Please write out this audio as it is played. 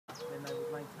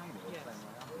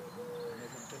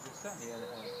certainly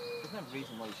there's no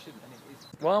reason why you shouldn't. And it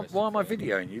is Why am I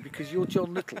videoing you? Because you're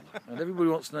John Little, and everybody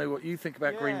wants to know what you think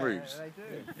about green roofs. They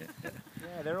do.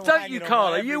 Yeah, they're all Don't you,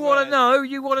 Karla? You want to know?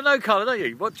 You want to know, Karla, don't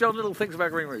you? What John Little thinks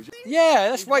about green roofs? Yeah,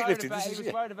 that's weightlifting. He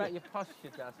was worried about your posture,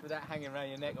 Dust, without hanging around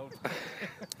your neck all the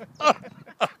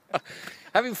time.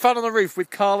 Having fun on the roof with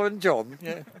Karla and John.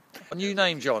 Yeah. A new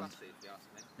name, John.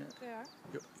 Yeah.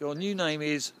 Your new name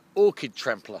is Orchid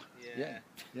Trampler. Yeah.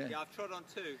 Yeah. Yeah, I've trod on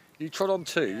two. You trod on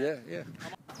two, yeah. Then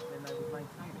they would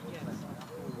maintain it. Yes.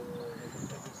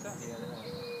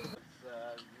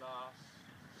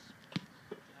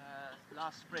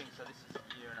 Last spring, so this is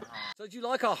a year and a half. So do you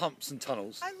like our humps and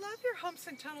tunnels? I love your humps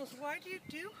and tunnels. Why do you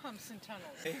do humps and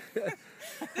tunnels?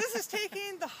 This is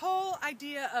taking the whole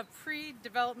idea of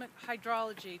pre-development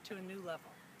hydrology to a new level.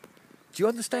 Do you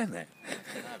understand that?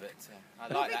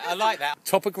 I like that. I like that.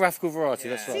 Topographical variety,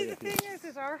 Yeah. that's right. See, the thing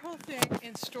is our whole thing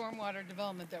in stormwater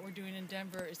development that we're doing in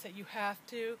Denver is that you have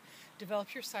to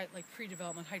develop your site like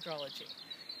pre-development hydrology.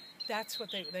 That's what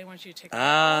they want you to take all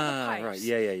the pipes right.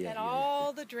 Yeah. and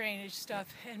all the drainage stuff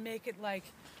and make it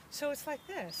like, so it's like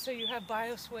this. So you have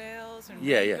bioswales and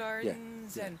rain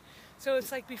gardens, and so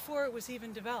it's like before it was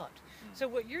even developed. So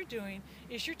what you're doing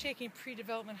is you're taking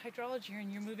pre-development hydrology and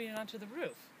you're moving it onto the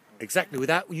roof. Exactly,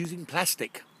 without using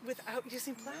plastic. Without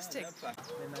using plastic.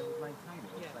 Then they would maintain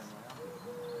it. Yes.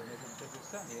 There's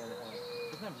certainly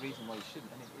there's no reason why you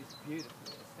shouldn't. And it's beautiful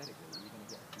aesthetically. You're going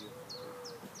to get a beautiful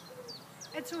roof.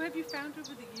 And so have you found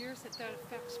over the years that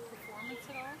affects performance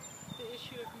at all? The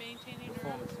issue of maintaining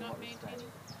or not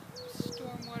maintaining?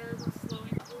 Stormwater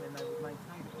slowing? Then they would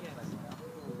maintain it. Yes.